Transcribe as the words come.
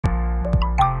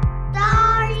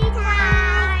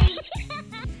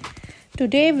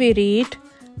Today we read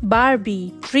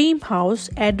Barbie, Dreamhouse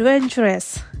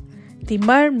Adventurous, The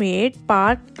Mermaid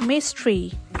Park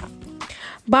Mystery.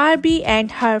 Barbie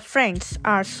and her friends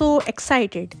are so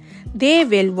excited. They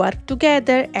will work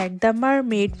together at the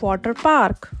Mermaid Water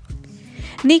Park.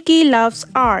 Nikki loves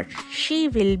art. She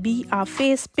will be a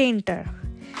face painter.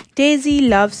 Daisy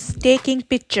loves taking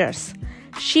pictures.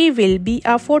 She will be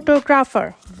a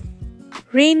photographer.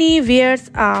 Rainy wears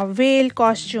a whale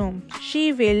costume.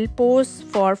 She will pose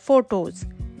for photos.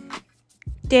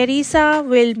 Teresa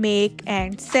will make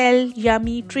and sell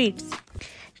yummy treats.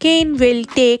 Kane will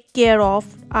take care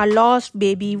of a lost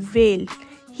baby whale.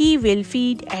 He will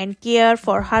feed and care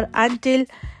for her until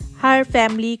her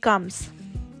family comes.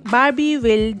 Barbie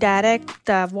will direct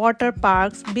the water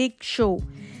park's big show.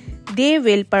 They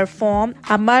will perform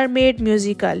a mermaid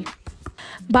musical.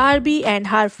 Barbie and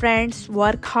her friends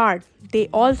work hard. They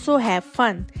also have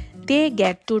fun. They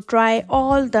get to try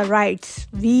all the rides.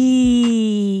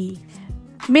 Whee!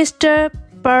 Mr.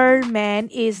 Pearlman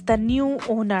is the new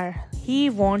owner. He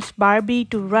wants Barbie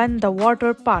to run the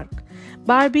water park.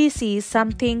 Barbie sees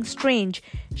something strange.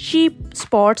 She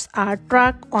spots a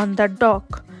truck on the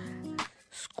dock.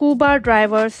 Scuba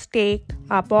divers take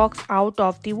a box out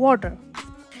of the water.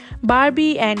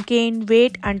 Barbie and Ken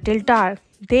wait until dark.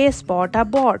 They spot a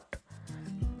boat.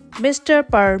 Mr.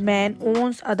 Pearlman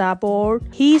owns the boat.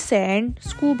 He sends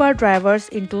scuba divers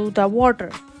into the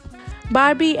water.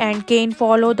 Barbie and Ken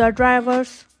follow the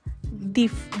divers. The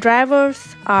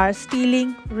drivers are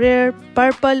stealing rare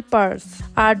purple pearls.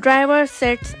 Our driver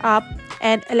sets up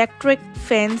an electric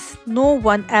fence. No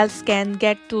one else can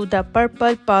get to the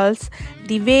purple pearls.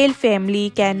 The whale family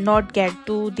cannot get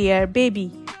to their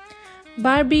baby.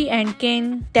 Barbie and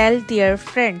Ken tell their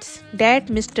friends that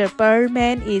Mr.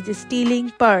 Pearlman is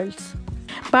stealing pearls.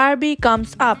 Barbie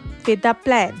comes up with a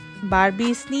plan.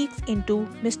 Barbie sneaks into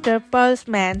Mr.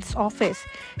 Pearlman's office.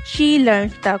 She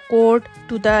learns the code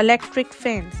to the electric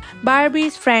fence.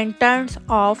 Barbie's friend turns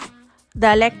off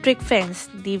the electric fence.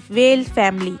 The whale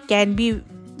family can be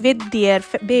with their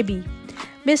baby.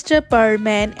 Mr.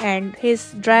 Pearlman and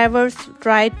his drivers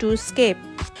try to escape.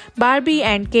 Barbie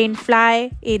and Ken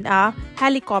fly in a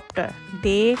helicopter.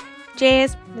 They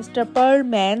chase Mr.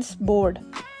 Pearlman's boat.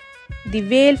 The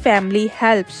whale family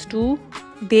helps too.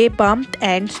 They bumped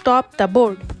and stopped the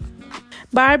boat.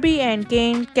 Barbie and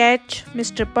Ken catch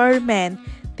Mr. Pearlman.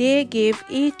 They give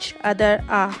each other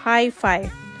a high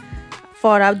five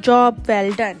for a job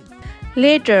well done.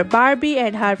 Later, Barbie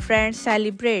and her friends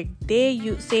celebrate. They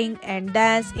sing and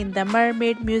dance in the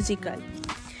mermaid musical.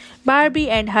 Barbie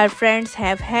and her friends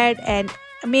have had an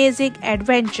amazing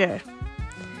adventure.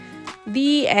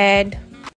 The end.